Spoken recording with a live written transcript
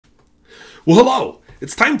Well, hello!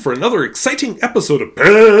 It's time for another exciting episode of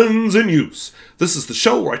Pens in Use. This is the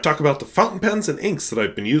show where I talk about the fountain pens and inks that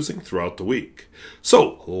I've been using throughout the week.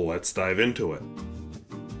 So, let's dive into it.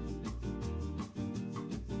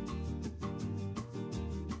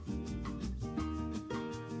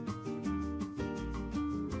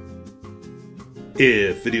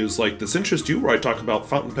 If videos like this interest you, where I talk about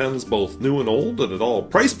fountain pens both new and old and at all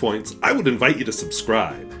price points, I would invite you to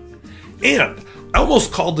subscribe. And I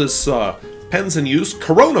almost called this Pens in Use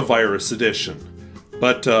Coronavirus Edition,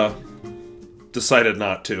 but decided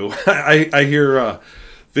not to. I hear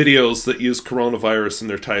videos that use coronavirus in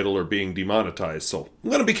their title are being demonetized, so I'm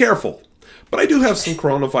going to be careful. But I do have some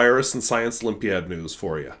coronavirus and Science Olympiad news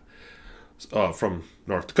for you from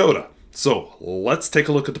North Dakota. So, let's take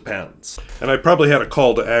a look at the pens. And I probably had a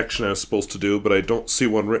call to action I was supposed to do, but I don't see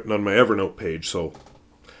one written on my Evernote page, so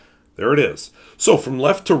there it is. So, from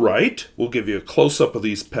left to right, we'll give you a close-up of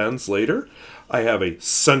these pens later. I have a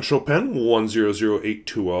Centropen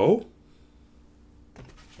 100820.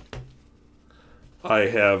 I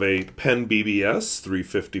have a PenBBS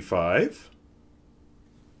 355.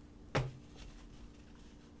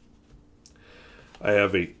 I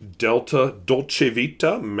have a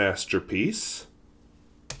Dolcevita Masterpiece.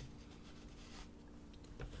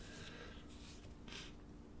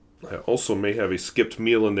 I also may have a skipped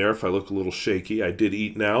meal in there if I look a little shaky. I did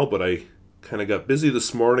eat now, but I kind of got busy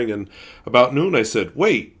this morning, and about noon I said,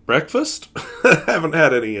 wait, breakfast? I haven't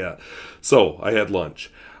had any yet. So I had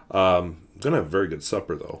lunch. I'm going to have a very good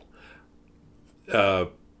supper, though.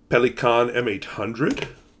 Pelikan M800.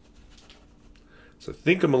 So I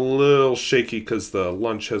think I'm a little shaky because the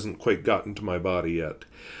lunch hasn't quite gotten to my body yet.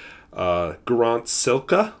 Garant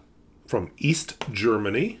Silka from East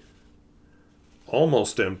Germany.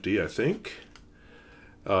 Almost empty, I think.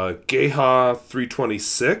 Geha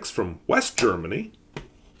 326 from West Germany.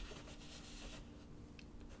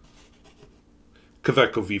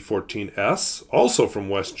 Kaweco V14S, also from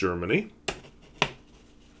West Germany.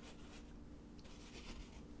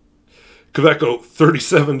 Kaweco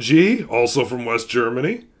 37G, also from West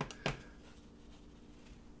Germany.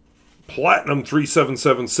 Platinum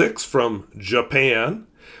 3776 from Japan.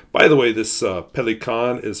 By the way, this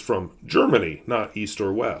Pelikan is from Germany, not East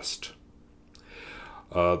or West.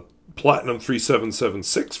 Platinum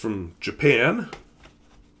 3776 from Japan,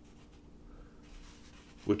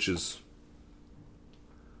 which is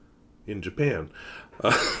in Japan.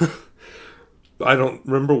 I don't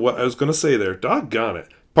remember what I was going to say there. Doggone it.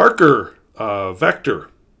 Parker Vector.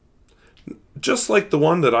 Just like the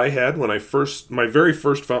one that I had when my very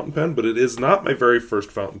first fountain pen, but it is not my very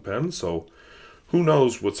first fountain pen, so who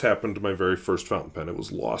knows what's happened to my very first fountain pen. It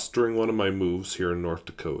was lost during one of my moves here in North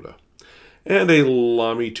Dakota. And a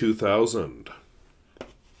Lamy 2000.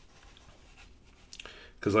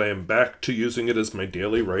 Because I am back to using it as my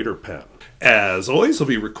daily writer pen. As always, I'll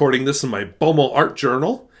be recording this in my Bomo art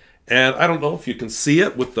journal. And I don't know if you can see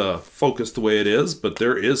it with the focus the way it is, but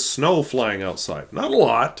there is snow flying outside. Not a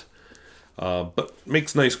lot, but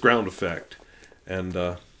makes nice ground effect.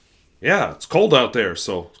 And yeah, it's cold out there,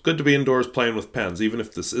 so it's good to be indoors playing with pens, even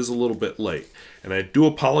if this is a little bit late. And I do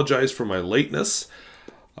apologize for my lateness.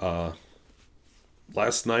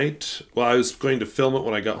 Last night, well, I was going to film it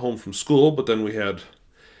when I got home from school, but then we had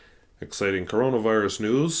exciting coronavirus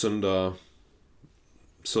news, and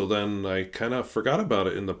so then I kind of forgot about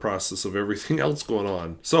it in the process of everything else going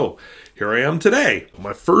on. So here I am today.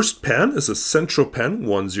 My first pen is a Centropen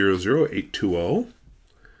 100820.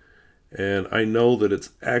 And I know that it's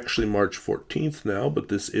actually March 14th now, but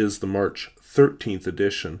this is the March 13th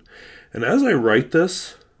edition. And as I write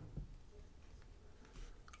this,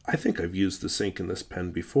 I think I've used this ink in this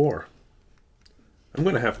pen before. I'm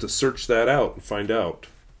going to have to search that out and find out,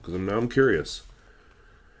 because now I'm curious.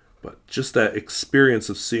 But just that experience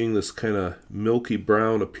of seeing this kind of milky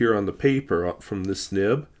brown appear on the paper up from this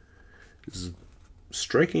nib is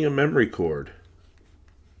striking a memory chord.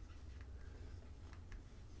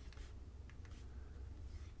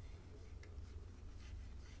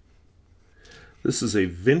 This is a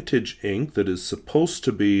vintage ink that is supposed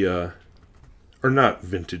to be, or not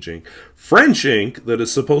vintage ink, French ink that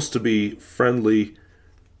is supposed to be friendly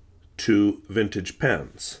to vintage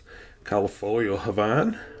pens. Callifolio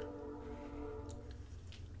Havane.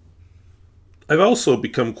 I've also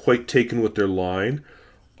become quite taken with their line,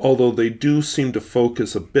 although they do seem to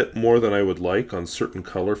focus a bit more than I would like on certain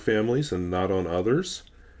color families and not on others.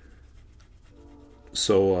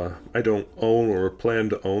 So I don't own or plan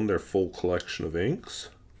to own their full collection of inks.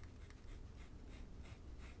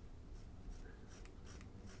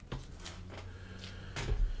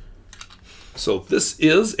 So this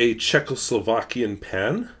is a Czechoslovakian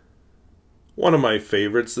pen. One of my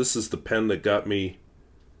favorites. This is the pen that got me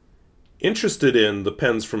interested in the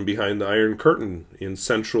pens from behind the Iron Curtain in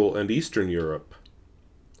Central and Eastern Europe.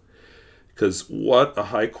 Because what a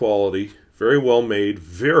high quality, very well made,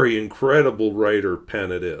 very incredible writer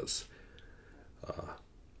pen it is.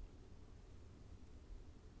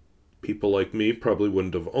 People like me probably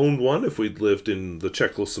wouldn't have owned one if we'd lived in the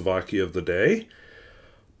Czechoslovakia of the day.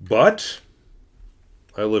 But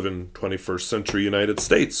I live in 21st century United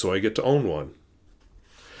States, so I get to own one.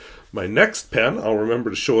 My next pen, I'll remember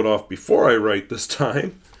to show it off before I write this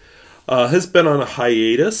time, has been on a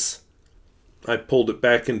hiatus. I pulled it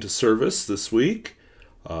back into service this week.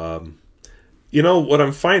 You know, what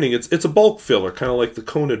I'm finding, it's a bulk filler, kind of like the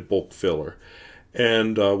Conid bulk filler.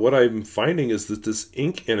 And what I'm finding is that this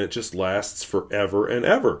ink in it just lasts forever and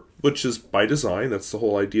ever, which is by design. That's the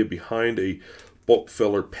whole idea behind a bulk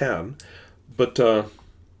filler pen. But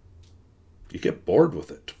you get bored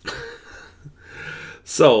with it.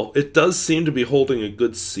 So it does seem to be holding a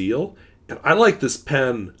good seal. And I like this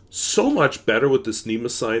pen so much better with this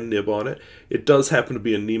Nemosine nib on it. It does happen to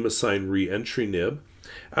be a Nemosine re-entry nib.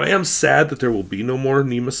 And I am sad that there will be no more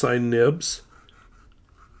Nemosine nibs.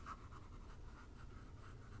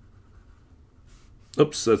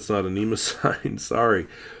 Oops, that's not a Nemosine, sorry.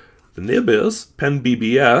 The nib is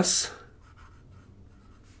PenBBS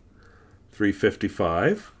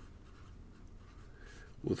 355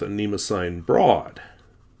 with a Nemosine broad.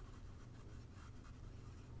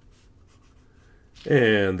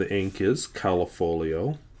 And the ink is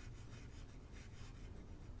Callifolio.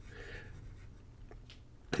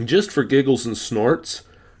 And just for giggles and snorts,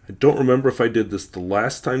 I don't remember if I did this the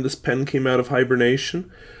last time this pen came out of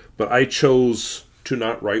hibernation, but I chose to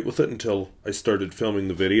not write with it until I started filming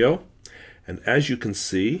the video. And as you can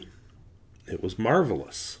see, it was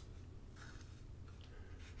marvelous.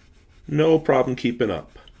 No problem keeping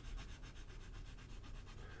up.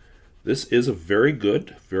 This is a very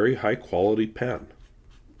good, very high quality pen.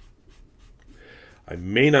 I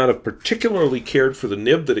may not have particularly cared for the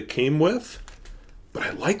nib that it came with, but I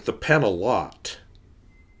like the pen a lot.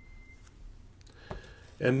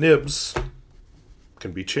 And nibs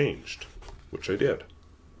can be changed, which I did.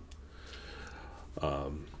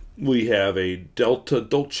 We have a Delta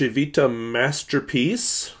Dolcevita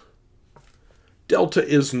masterpiece. Delta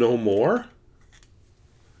is no more.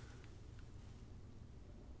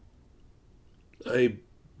 I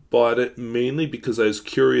bought it mainly because I was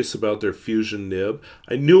curious about their fusion nib.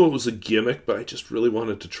 I knew it was a gimmick, but I just really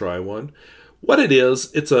wanted to try one. What it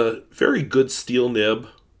is, it's a very good steel nib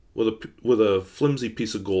with a flimsy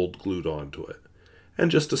piece of gold glued onto it.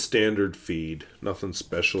 And just a standard feed, nothing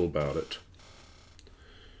special about it.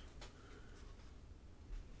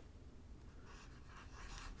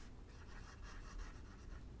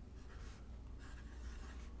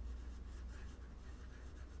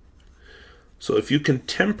 So if you can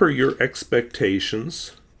temper your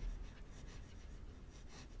expectations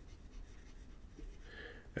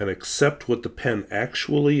and accept what the pen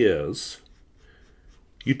actually is,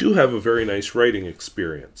 you do have a very nice writing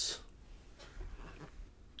experience.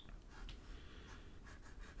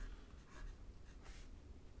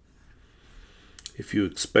 If you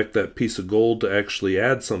expect that piece of gold to actually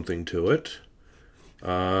add something to it,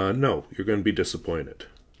 no, you're going to be disappointed.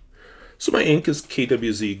 So my ink is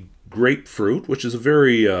KWZ Grapefruit, which is a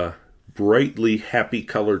very brightly happy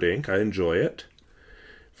colored ink. I enjoy it.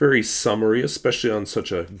 Very summery, especially on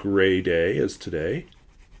such a gray day as today.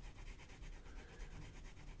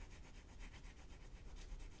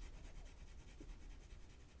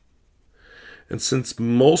 And since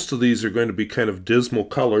most of these are going to be kind of dismal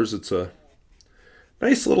colors, it's a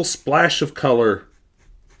nice little splash of color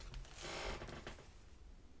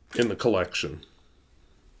in the collection.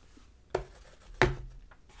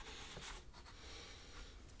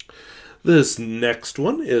 This next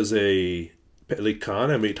one is a Pelikan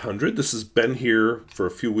M800. This has been here for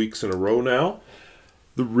a few weeks in a row now.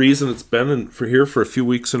 The reason it's been here for a few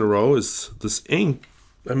weeks in a row is this ink.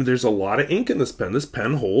 I mean, there's a lot of ink in this pen. This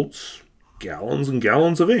pen holds gallons and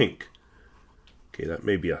gallons of ink. Okay, that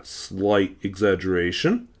may be a slight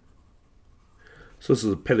exaggeration. So this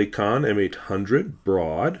is a Pelikan M800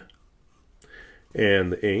 broad.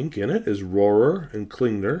 And the ink in it is Rohrer and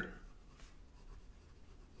Klingner.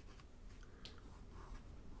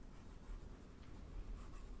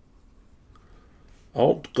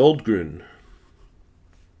 Alt-goldgrün.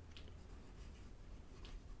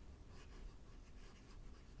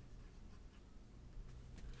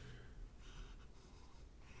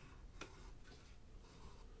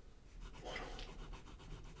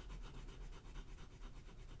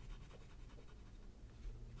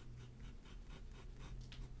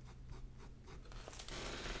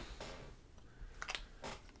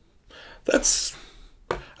 That's,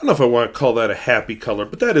 I don't know if I want to call that a happy color,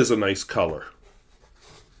 but that is a nice color.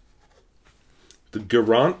 The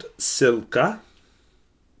Garant Silka,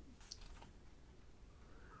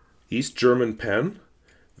 East German pen.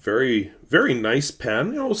 Very, very nice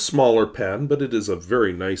pen. You know, smaller pen, but it is a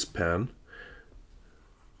very nice pen.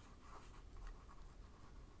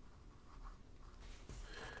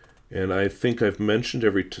 And I think I've mentioned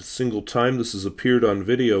every single time this has appeared on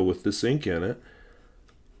video with this ink in it.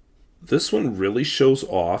 This one really shows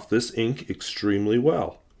off this ink extremely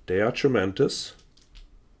well. De Atramentis,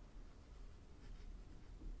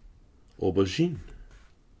 Aubergine.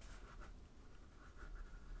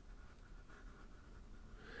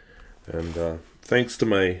 And thanks to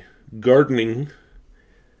my gardening,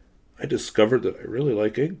 I discovered that I really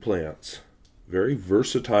like eggplants. Very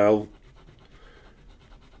versatile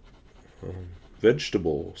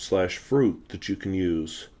vegetable slash fruit that you can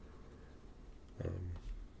use.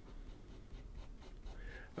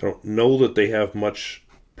 I don't know that they have much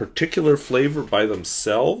particular flavor by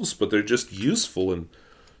themselves, but they're just useful in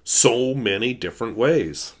so many different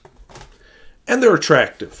ways. And they're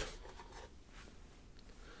attractive.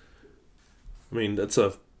 I mean, that's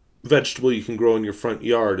a vegetable you can grow in your front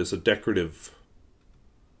yard as a decorative,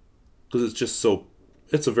 because it's just so,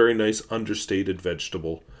 it's a very nice understated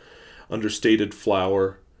vegetable. Understated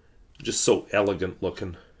flower, just so elegant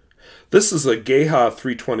looking. This is a Geha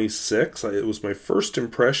 326. It was my first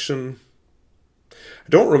impression. I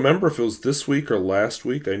don't remember if it was this week or last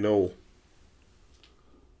week. I know,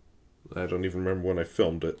 I don't even remember when I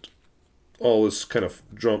filmed it. All this kind of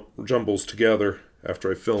jumbles together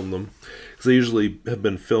after I film them, because I usually have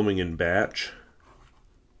been filming in batch.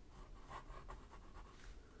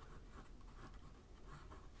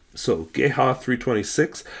 So, Geha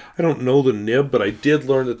 326. I don't know the nib, but I did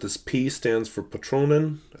learn that this P stands for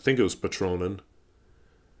Patronen. I think it was Patronen.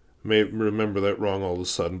 I may remember that wrong all of a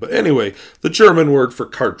sudden. But anyway, the German word for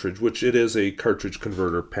cartridge, which it is a cartridge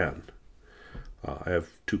converter pen. I have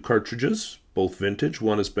two cartridges, both vintage.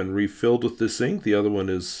 One has been refilled with this ink. The other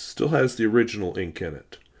one still has the original ink in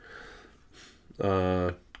it.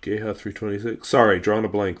 Geha 326. Sorry, drawing a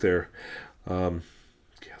blank there. Geha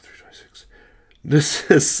 326. This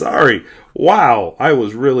is, sorry. Wow, I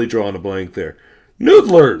was really drawing a blank there.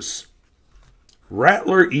 Noodlers.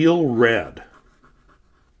 Rattler Eel Red.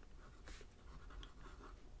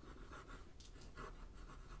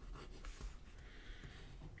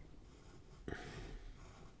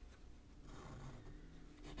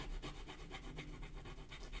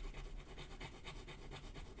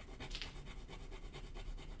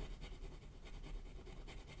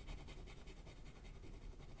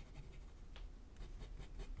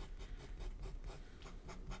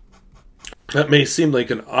 That may seem like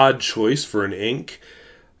an odd choice for an ink,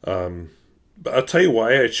 but I'll tell you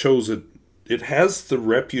why I chose it. It has the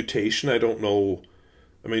reputation, I don't know,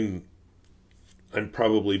 I mean, I'm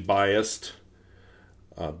probably biased,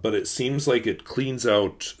 but it seems like it cleans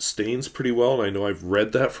out stains pretty well, and I know I've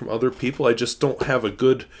read that from other people. I just don't have a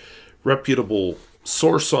good, reputable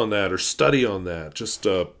source on that or study on that, just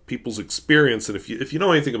people's experience. And if you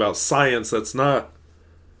know anything about science, that's not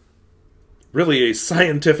really a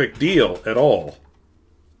scientific deal at all.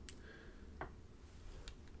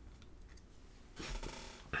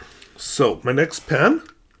 So, my next pen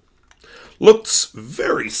looks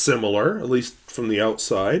very similar, at least from the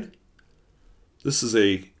outside. This is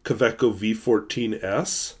a Kaweco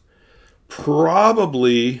V14S.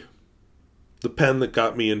 Probably the pen that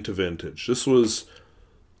got me into vintage. This was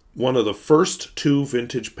one of the first two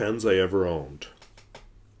vintage pens I ever owned.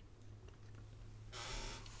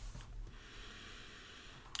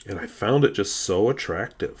 And I found it just so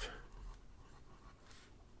attractive.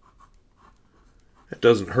 It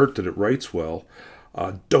doesn't hurt that it writes well.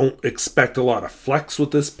 Don't expect a lot of flex with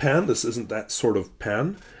this pen. This isn't that sort of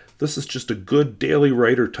pen. This is just a good daily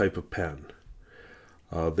writer type of pen.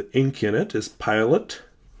 The ink in it is Pilot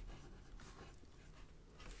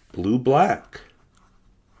Blue Black.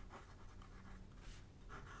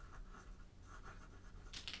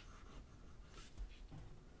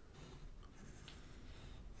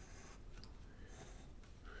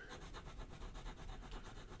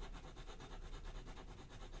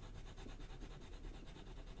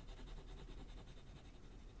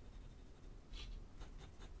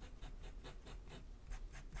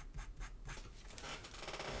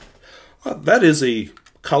 That is a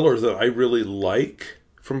color that I really like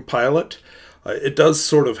from Pilot. It does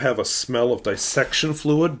sort of have a smell of dissection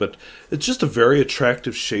fluid, but it's just a very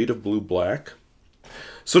attractive shade of blue-black.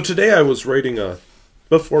 So today I was writing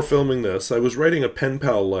before filming this, I was writing a pen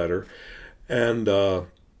pal letter, and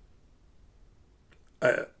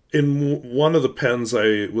in one of the pens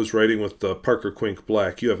I was writing with the Parker Quink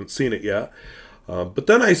Black. You haven't seen it yet. But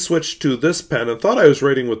then I switched to this pen and thought I was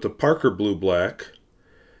writing with the Parker Blue Black.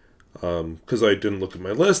 Because I didn't look at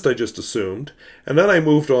my list, I just assumed. And then I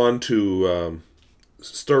moved on to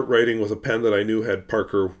start writing with a pen that I knew had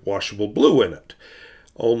Parker Washable Blue in it.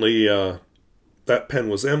 Only that pen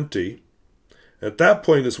was empty. At that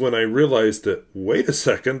point is when I realized that, wait a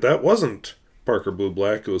second, that wasn't Parker Blue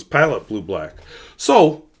Black, it was Pilot Blue Black.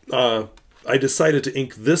 So I decided to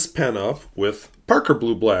ink this pen up with Parker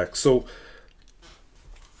Blue Black. So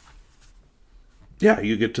yeah,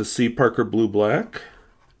 you get to see Parker Blue Black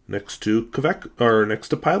next to Kaweco, or next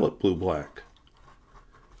to Pilot Blue Black.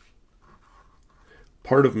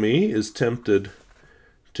 Part of me is tempted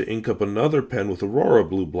to ink up another pen with Rohrer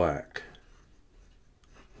Blue Black.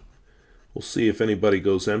 We'll see if anybody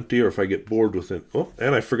goes empty or if I get bored with it. Oh,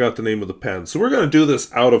 and I forgot the name of the pen. So we're going to do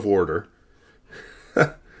this out of order.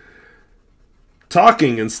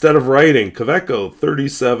 Talking instead of writing. Kaweco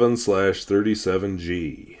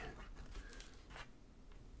 37/37G.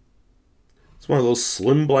 It's one of those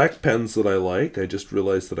slim black pens that I like. I just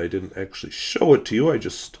realized that I didn't actually show it to you. I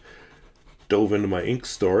just dove into my ink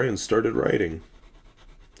story and started writing.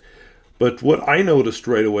 But what I noticed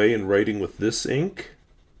right away in writing with this ink,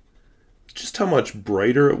 just how much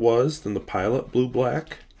brighter it was than the Pilot Blue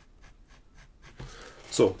Black.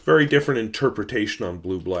 So, very different interpretation on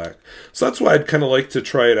Blue Black. So that's why I'd kind of like to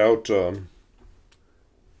try it out, you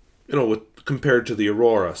know, compared to the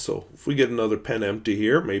Aurora. So if we get another pen empty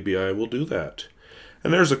here, maybe I will do that.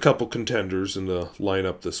 And there's a couple contenders in the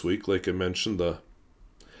lineup this week. Like I mentioned, the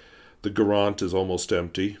Garant is almost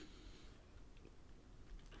empty.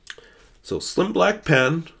 So slim black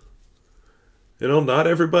pen. You know, not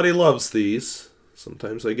everybody loves these.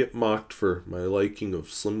 Sometimes I get mocked for my liking of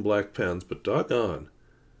slim black pens, but doggone.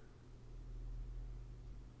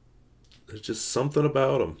 There's just something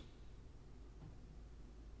about them.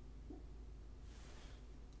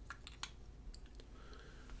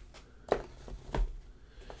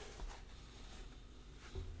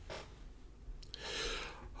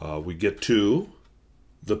 We get to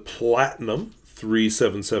the Platinum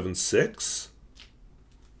 3776.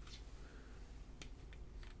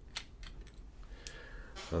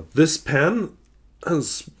 This pen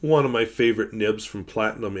has one of my favorite nibs from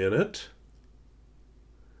Platinum in it.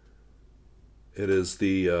 It is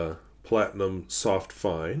the Platinum Soft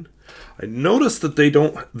Fine. I noticed that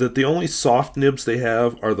the only soft nibs they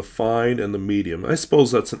have are the fine and the medium. I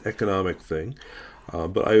suppose that's an economic thing,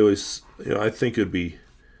 but I always, I think it'd be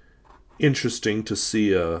interesting to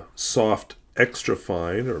see a soft extra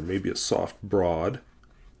fine or maybe a soft broad.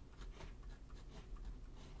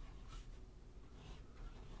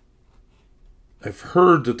 I've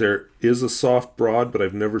heard that there is a soft broad, but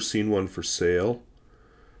I've never seen one for sale.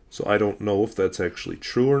 So I don't know if that's actually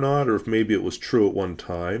true or not, or if maybe it was true at one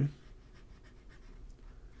time.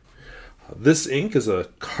 This ink is a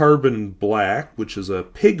carbon black, which is a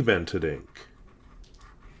pigmented ink,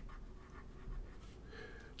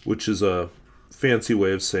 which is a fancy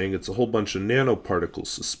way of saying it's a whole bunch of nanoparticles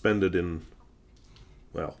suspended in,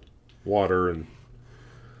 well, water and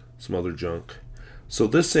some other junk. So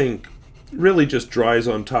this ink really just dries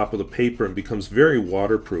on top of the paper and becomes very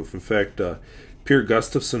waterproof. In fact, Pier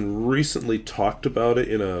Gustafson recently talked about it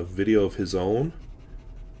in a video of his own.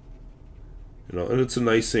 And it's a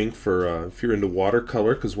nice ink for if you're into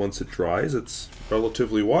watercolor, because once it dries, it's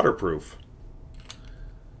relatively waterproof.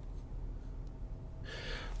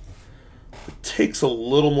 It takes a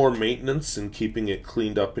little more maintenance in keeping it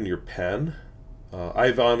cleaned up in your pen.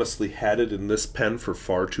 I've honestly had it in this pen for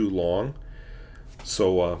far too long.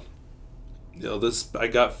 So, I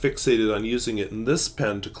got fixated on using it in this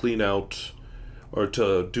pen to clean out or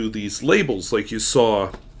to do these labels like you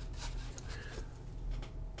saw.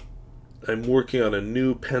 I'm working on a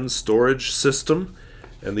new pen storage system,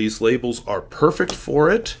 and these labels are perfect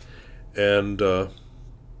for it. And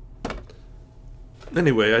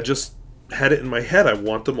anyway, I just had it in my head. I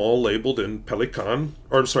want them all labeled in Pelikan,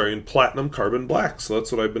 or I'm sorry, in Platinum Carbon Black. So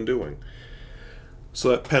that's what I've been doing. So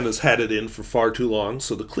that pen has had it in for far too long,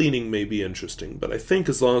 so the cleaning may be interesting. But I think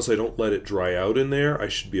as long as I don't let it dry out in there, I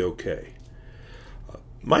should be okay.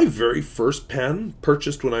 My very first pen,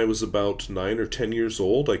 purchased when I was about 9 or 10 years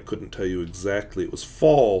old, I couldn't tell you exactly. It was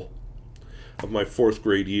fall of my 4th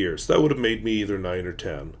grade year. So that would have made me either 9 or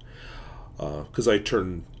 10. Because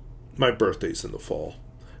my birthday's in the fall.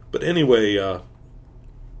 But anyway,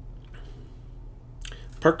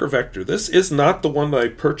 Parker Vector. This is not the one that I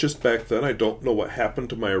purchased back then. I don't know what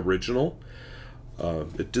happened to my original.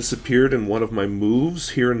 It disappeared in one of my moves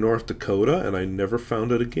here in North Dakota, and I never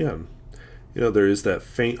found it again. You know, there is that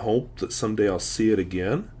faint hope that someday I'll see it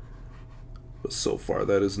again, but so far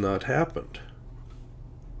that has not happened.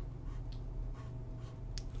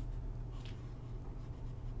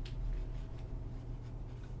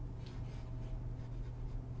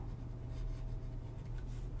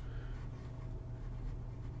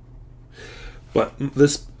 But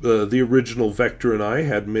this, the original Vector and I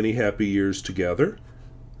had many happy years together.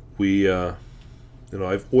 We, you know,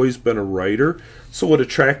 I've always been a writer, so what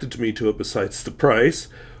attracted me to it, besides the price,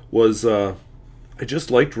 was I just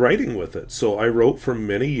liked writing with it. So I wrote for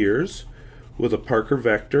many years with a Parker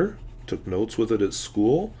Vector, took notes with it at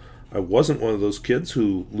school. I wasn't one of those kids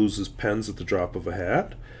who loses pens at the drop of a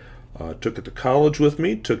hat. Took it to college with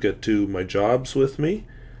me, took it to my jobs with me,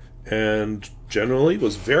 and generally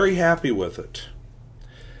was very happy with it.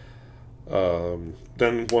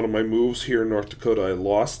 Then one of my moves here in North Dakota, I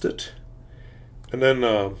lost it. And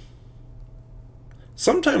then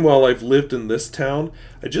sometime while I've lived in this town,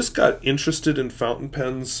 I just got interested in fountain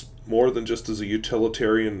pens more than just as a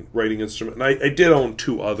utilitarian writing instrument. And I did own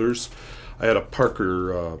two others. I had a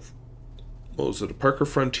Parker, what was it, a Parker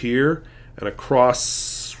Frontier and a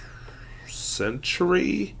Cross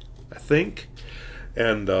Century, I think.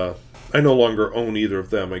 And I no longer own either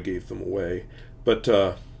of them. I gave them away.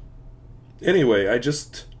 But anyway, I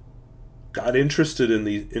just got interested in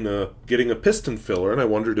getting a piston filler, and I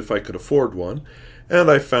wondered if I could afford one. And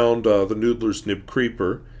I found the Noodler's Nib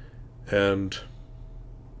Creeper, and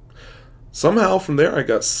somehow from there I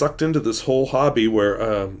got sucked into this whole hobby where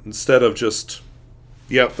instead of just,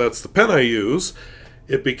 yep, that's the pen I use,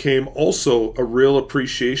 it became also a real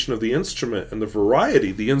appreciation of the instrument and the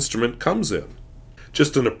variety the instrument comes in.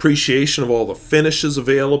 Just an appreciation of all the finishes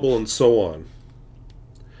available and so on.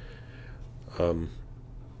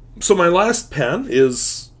 So my last pen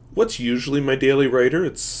is what's usually my daily writer.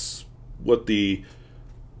 It's what the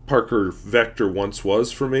Parker Vector once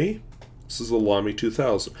was for me. This is the Lamy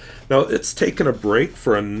 2000. Now, it's taken a break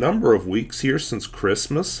for a number of weeks here since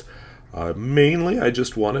Christmas. Mainly, I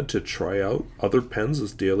just wanted to try out other pens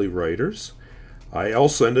as daily writers. I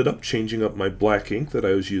also ended up changing up my black ink that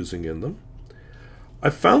I was using in them.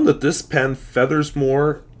 I found that this pen feathers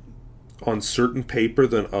more on certain paper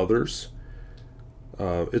than others.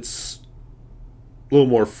 It's a little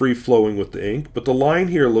more free-flowing with the ink, but the line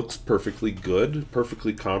here looks perfectly good,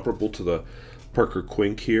 perfectly comparable to the Parker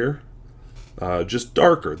Quink here. Just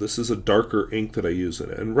darker. This is a darker ink that I use in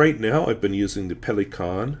it. And right now I've been using the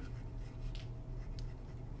Pelikan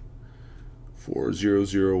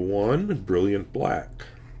 4001 Brilliant Black.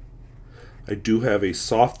 I do have a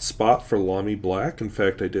soft spot for Lamy Black. In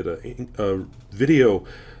fact, I did a video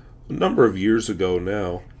a number of years ago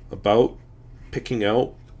now about picking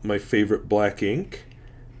out my favorite black ink,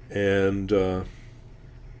 and you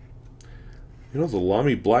know, the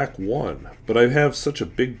Lamy Black won. But I have such a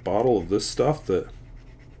big bottle of this stuff that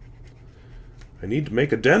I need to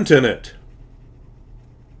make a dent in it.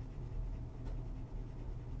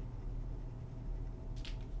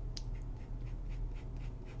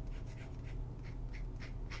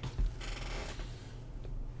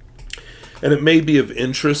 And it may be of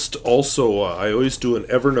interest also, I always do an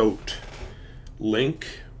Evernote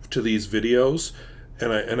link to these videos,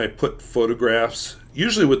 and I put photographs.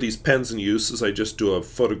 Usually with these pens in use, I just do a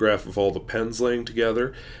photograph of all the pens laying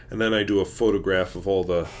together, and then I do a photograph of all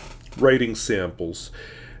the writing samples.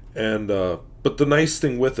 And but the nice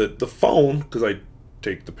thing with it, the phone, because I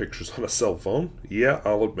take the pictures on a cell phone, yeah,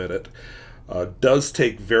 I'll admit it, does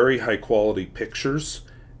take very high quality pictures.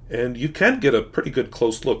 And you can get a pretty good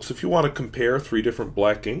close look. So if you want to compare 3 different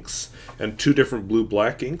black inks and 2 different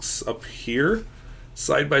blue-black inks up here,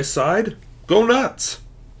 side by side, go nuts.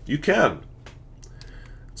 You can.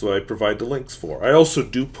 That's what I provide the links for. I also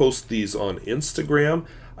do post these on Instagram.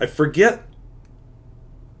 I forget.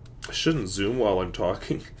 I shouldn't zoom while I'm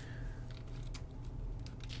talking.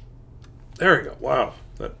 There we go. Wow.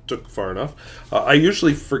 That took far enough. I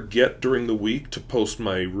usually forget during the week to post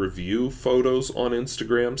my review photos on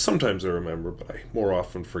Instagram. Sometimes I remember, but I more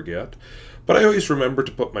often forget. But I always remember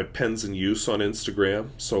to put my pens in use on Instagram.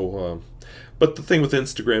 So, but the thing with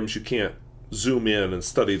Instagram is you can't zoom in and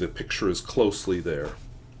study the picture as closely there.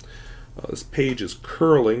 This page is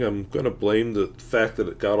curling. I'm going to blame the fact that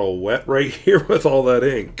it got all wet right here with all that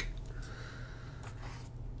ink.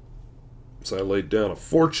 So I laid down a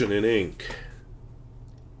fortune in ink.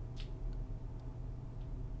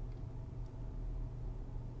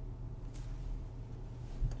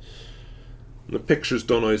 The pictures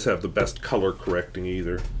don't always have the best color correcting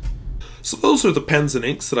either. So those are the pens and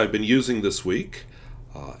inks that I've been using this week.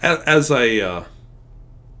 As I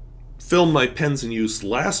filmed my pens in use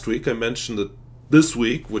last week, I mentioned that this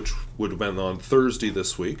week, which would have been on Thursday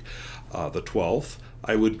this week, the 12th,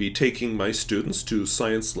 I would be taking my students to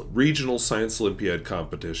regional Science Olympiad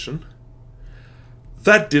competition.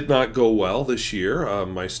 That did not go well this year.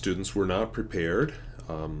 My students were not prepared.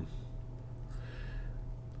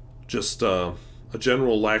 Just a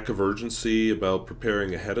general lack of urgency about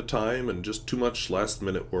preparing ahead of time and just too much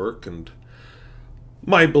last-minute work. And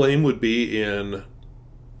my blame would be in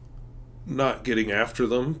not getting after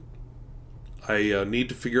them. I need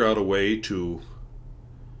to figure out a way to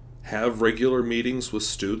have regular meetings with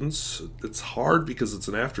students. It's hard because it's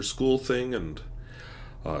an after-school thing, and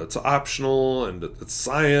it's optional, and it's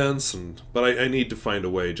science, but I need to find a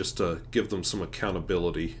way just to give them some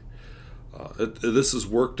accountability. This has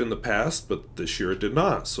worked in the past, but this year it did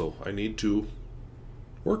not, so I need to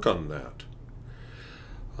work on that.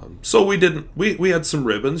 So we had some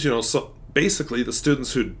ribbons, so basically the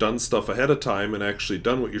students who'd done stuff ahead of time and actually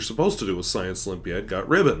done what you're supposed to do with Science Olympiad got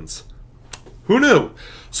ribbons. Who knew?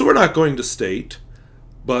 So we're not going to state,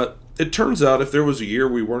 but it turns out if there was a year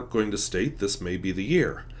we weren't going to state, this may be the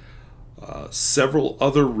year. Several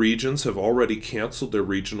other regions have already canceled their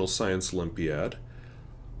regional Science Olympiad.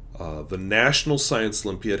 The National Science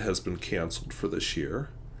Olympiad has been canceled for this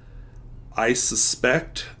year. I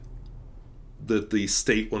suspect that the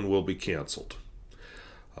state one will be canceled.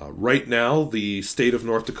 Right now, the state of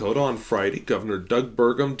North Dakota on Friday, Governor Doug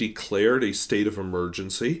Burgum declared a state of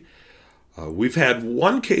emergency. We've had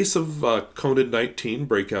one case of COVID-19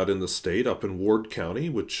 breakout in the state up in Ward County,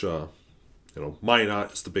 which,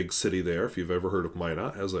 Minot is the big city there. If you've ever heard of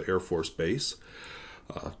Minot, has an Air Force base,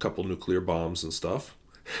 a couple nuclear bombs and stuff.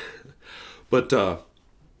 But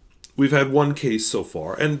we've had one case so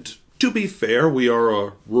far. And to be fair, we are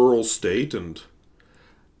a rural state, and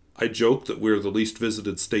I joke that we're the least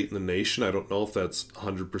visited state in the nation. I don't know if that's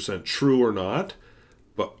 100% true or not,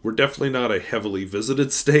 but we're definitely not a heavily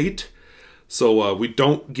visited state. So we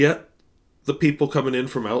don't get the people coming in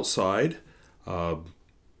from outside.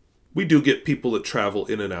 We do get people that travel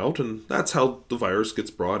in and out, and that's how the virus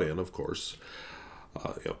gets brought in, of course.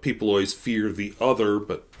 People always fear the other,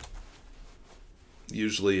 but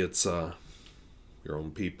usually it's your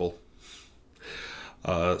own people.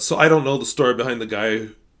 So I don't know the story behind the guy,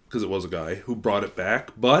 because it was a guy, who brought it back,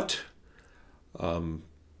 but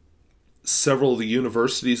several of the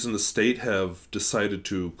universities in the state have decided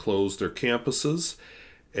to close their campuses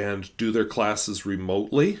and do their classes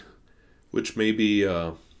remotely, which may be,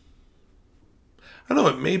 I don't know,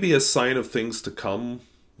 it may be a sign of things to come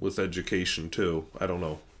with education too. I don't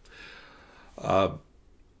know.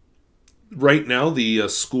 Right now, the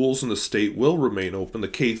schools in the state will remain open. The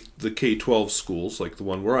K-12 schools, like the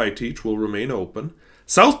one where I teach, will remain open.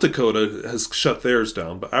 South Dakota has shut theirs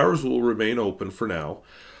down, but ours will remain open for now.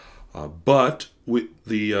 But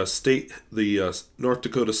the North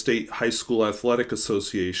Dakota State High School Athletic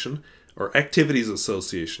Association, or Activities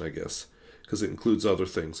Association, I guess, because it includes other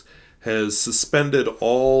things, has suspended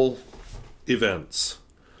all events.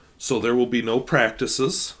 So there will be no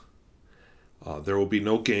practices. There will be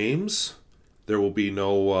no games. There will be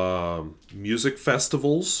no music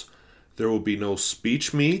festivals. There will be no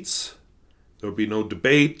speech meets. There will be no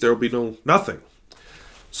debate. There will be no nothing.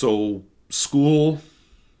 So school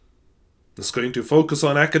is going to focus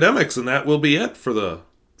on academics, and that will be it for the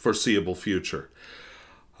foreseeable future.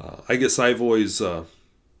 I guess I've always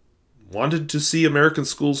wanted to see American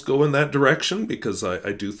schools go in that direction, because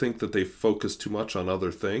I do think that they focus too much on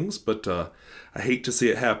other things, but I hate to see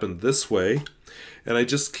it happen this way. And I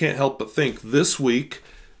just can't help but think this week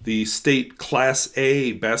the state Class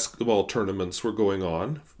A basketball tournaments were going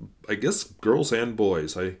on. I guess girls and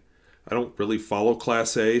boys. I don't really follow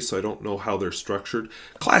Class A, so I don't know how they're structured.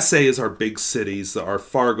 Class A is our big cities, our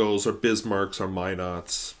Fargos, our Bismarcks, our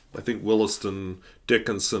Minots. I think Williston,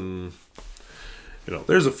 Dickinson,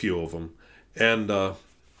 there's a few of them. And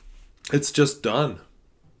it's just done.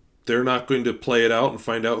 They're not going to play it out and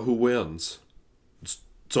find out who wins.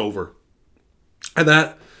 It's over. And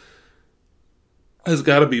that has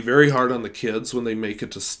got to be very hard on the kids when they make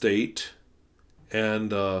it to state. And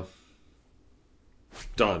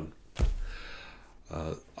done.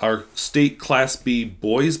 Our state Class B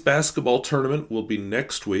boys basketball tournament will be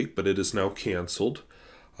next week, but it is now canceled.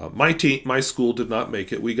 My school did not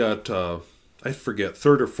make it. We got, I forget,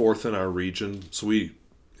 3rd or 4th in our region, so we,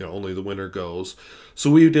 only the winner goes. So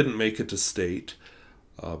we didn't make it to state.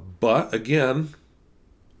 But again,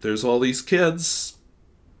 there's all these kids.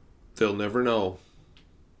 They'll never know.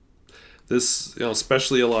 This,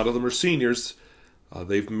 especially a lot of them are seniors.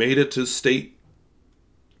 They've made it to state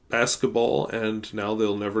basketball, and now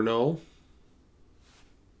they'll never know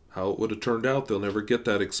how it would have turned out. They'll never get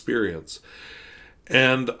that experience.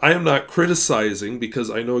 And I am not criticizing because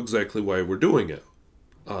I know exactly why we're doing it.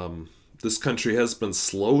 This country has been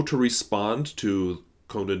slow to respond to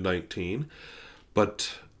COVID-19,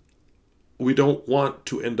 but we don't want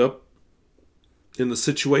to end up in the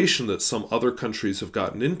situation that some other countries have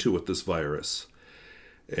gotten into with this virus.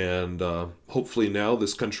 And hopefully now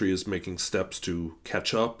this country is making steps to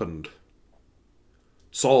catch up and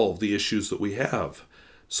solve the issues that we have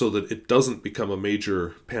so that it doesn't become a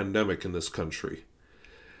major pandemic in this country.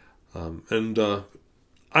 I'm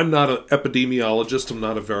not an epidemiologist, I'm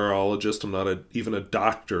not a virologist, I'm not even a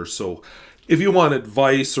doctor, so if you want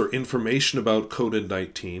advice or information about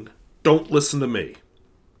COVID-19, don't listen to me.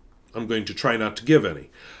 I'm going to try not to give any.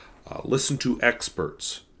 Listen to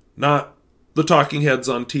experts, not the talking heads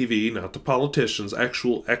on TV, not the politicians,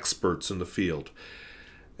 actual experts in the field.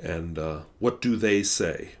 And what do they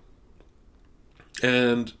say?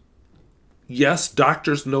 And yes,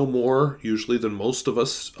 doctors know more usually than most of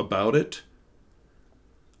us about it,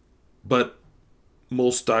 but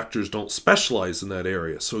most doctors don't specialize in that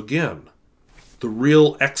area. So again, the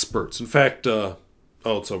real experts. In fact, oh,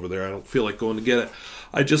 it's over there. I don't feel like going to get it.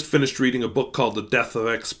 I just finished reading a book called The Death of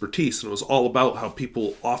Expertise, and it was all about how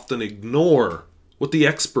people often ignore what the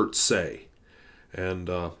experts say. And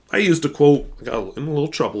I used a quote, I got in a little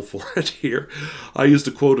trouble for it here. I used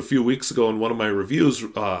a quote a few weeks ago in one of my reviews,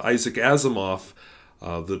 Isaac Asimov,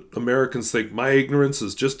 that Americans think my ignorance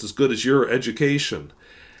is just as good as your education.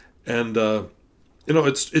 And, you know,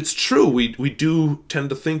 it's true. We do tend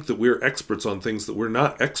to think that we're experts on things that we're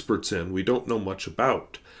not experts in. We don't know much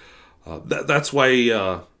about. That's why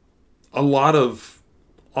a lot of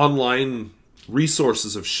online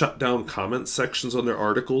resources have shut down comment sections on their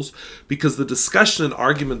articles, because the discussion and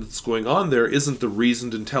argument that's going on there isn't the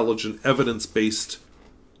reasoned, intelligent, evidence-based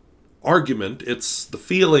argument. It's the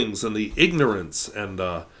feelings and the ignorance. And,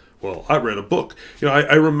 well, I read a book. You know,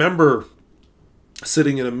 I remember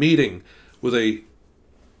sitting in a meeting with a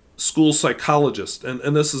school psychologist,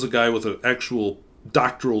 and this is a guy with an actual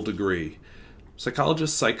doctoral degree.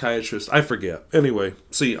 Psychologist, psychiatrist, I forget. Anyway,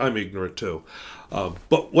 see, I'm ignorant too.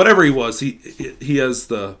 But whatever he was, he has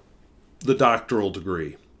the doctoral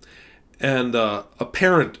degree. And a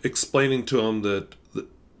parent explaining to him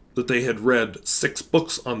that they had read 6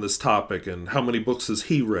 books on this topic, and how many books has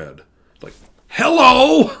he read? Like,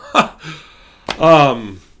 hello!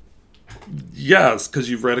 Yes, because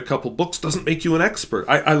you've read a couple books doesn't make you an expert.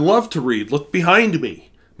 I love to read. Look behind me.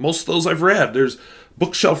 Most of those I've read. There's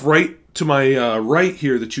bookshelf right to my right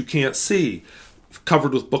here that you can't see,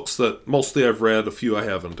 covered with books that mostly I've read, a few I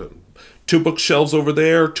haven't. And 2 bookshelves over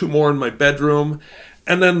there, 2 more in my bedroom,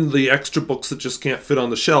 and then the extra books that just can't fit on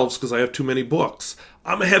the shelves because I have too many books.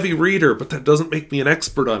 I'm a heavy reader, but that doesn't make me an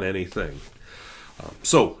expert on anything.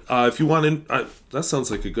 So, if you want that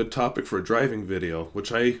sounds like a good topic for a driving video,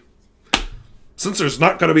 which since there's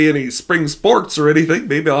not going to be any spring sports or anything,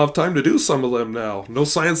 maybe I'll have time to do some of them now. No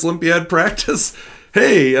Science Olympiad practice.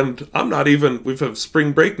 Hey, and we have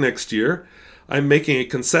spring break next year. I'm making a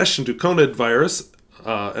concession to COVID virus,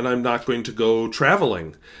 and I'm not going to go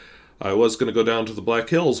traveling. I was going to go down to the Black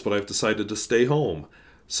Hills, but I've decided to stay home.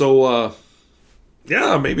 So,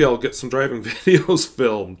 yeah, maybe I'll get some driving videos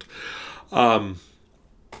filmed.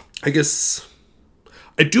 I guess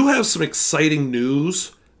I do have some exciting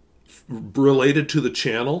news related to the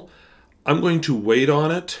channel. I'm going to wait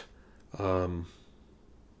on it.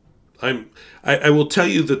 I will tell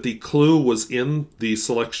you that the clue was in the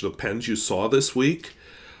selection of pens you saw this week.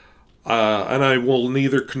 And I will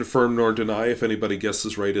neither confirm nor deny if anybody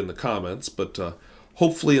guesses right in the comments. But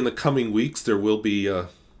hopefully in the coming weeks there will be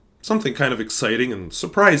something kind of exciting and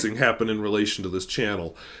surprising happen in relation to this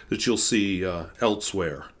channel that you'll see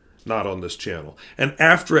elsewhere, not on this channel. And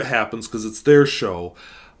after it happens, because it's their show,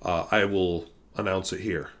 I will announce it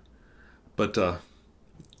here. But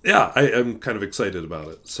yeah, I'm kind of excited about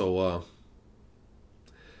it. So,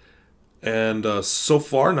 so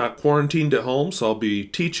far not quarantined at home, so I'll be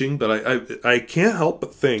teaching. But I can't help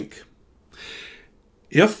but think,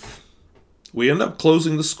 if we end up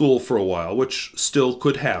closing the school for a while, which still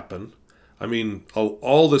could happen. I mean,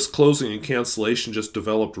 all this closing and cancellation just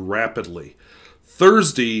developed rapidly.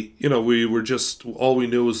 Thursday, you know, all we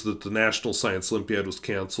knew was that the National Science Olympiad was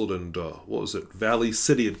canceled, and what was it? Valley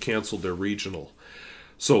City had canceled their regional.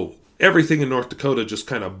 So everything in North Dakota just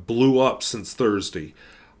kind of blew up since Thursday.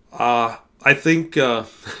 I think I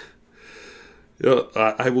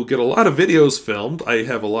will get a lot of videos filmed. I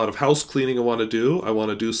have a lot of house cleaning I want to do. I want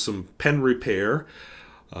to do some pen repair.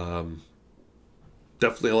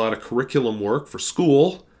 Definitely a lot of curriculum work for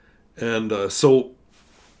school. And so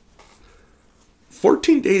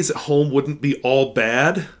 14 days at home wouldn't be all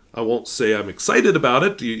bad. I won't say I'm excited about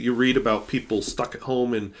it. You read about people stuck at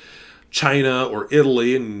home in China or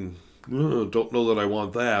Italy, and don't know that I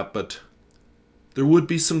want that, but there would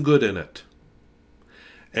be some good in it.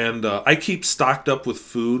 And I keep stocked up with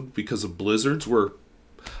food because of blizzards. We're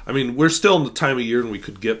still in the time of year and we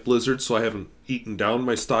could get blizzards, so I haven't eaten down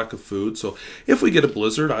my stock of food. So if we get a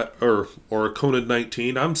blizzard or a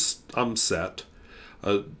COVID-19, I'm set.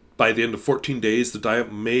 By the end of 14 days, the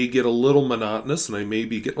diet may get a little monotonous, and I may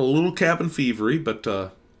be getting a little cabin fevery, but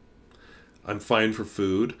I'm fine for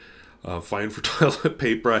food. Fine for toilet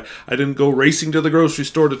paper. I didn't go racing to the grocery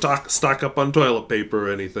store to stock up on toilet paper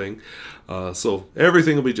or anything. So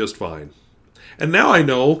everything will be just fine. And now I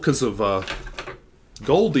know, because of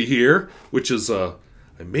Goldie here, which is, I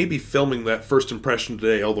may be filming that first impression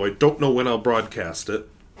today, although I don't know when I'll broadcast it.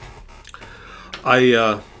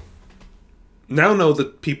 I now know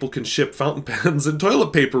that people can ship fountain pens and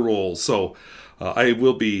toilet paper rolls, so I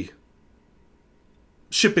will be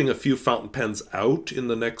shipping a few fountain pens out in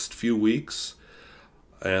the next few weeks.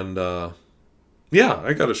 And yeah,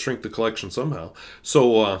 I got to shrink the collection somehow.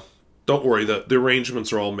 So don't worry, the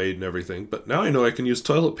arrangements are all made and everything. But now I know I can use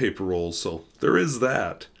toilet paper rolls, so there is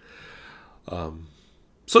that.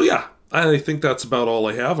 So yeah, I think that's about all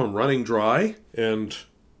I have. I'm running dry, and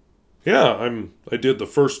yeah, I did the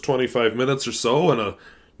first 25 minutes or so, and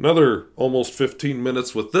another almost 15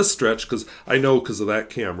 minutes with this stretch, because I know because of that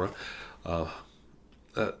camera.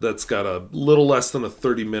 That's got a little less than a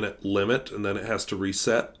 30-minute limit, and then it has to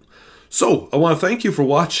reset. So, I want to thank you for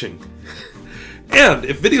watching. And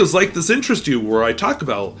if videos like this interest you, where I talk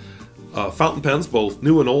about fountain pens, both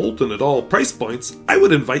new and old, and at all price points, I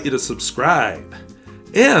would invite you to subscribe.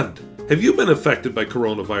 And have you been affected by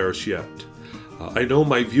coronavirus yet? I know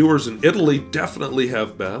my viewers in Italy definitely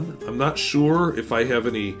have been. I'm not sure if I have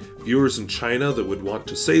any viewers in China that would want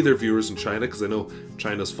to say they're viewers in China, because I know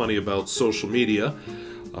China's funny about social media.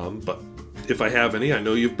 But if I have any, I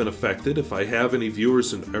know you've been affected. If I have any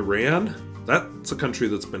viewers in Iran, that's a country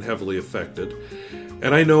that's been heavily affected.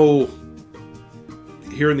 And I know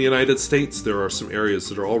here in the United States there are some areas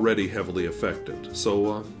that are already heavily affected.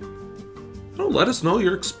 So let us know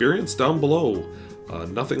your experience down below.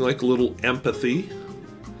 Nothing like a little empathy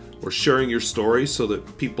or sharing your story so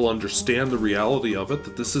that people understand the reality of it,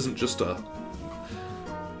 that this isn't just a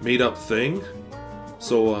made-up thing.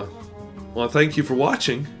 So, well, thank you for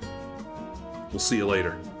watching. We'll see you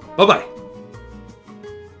later. Bye-bye.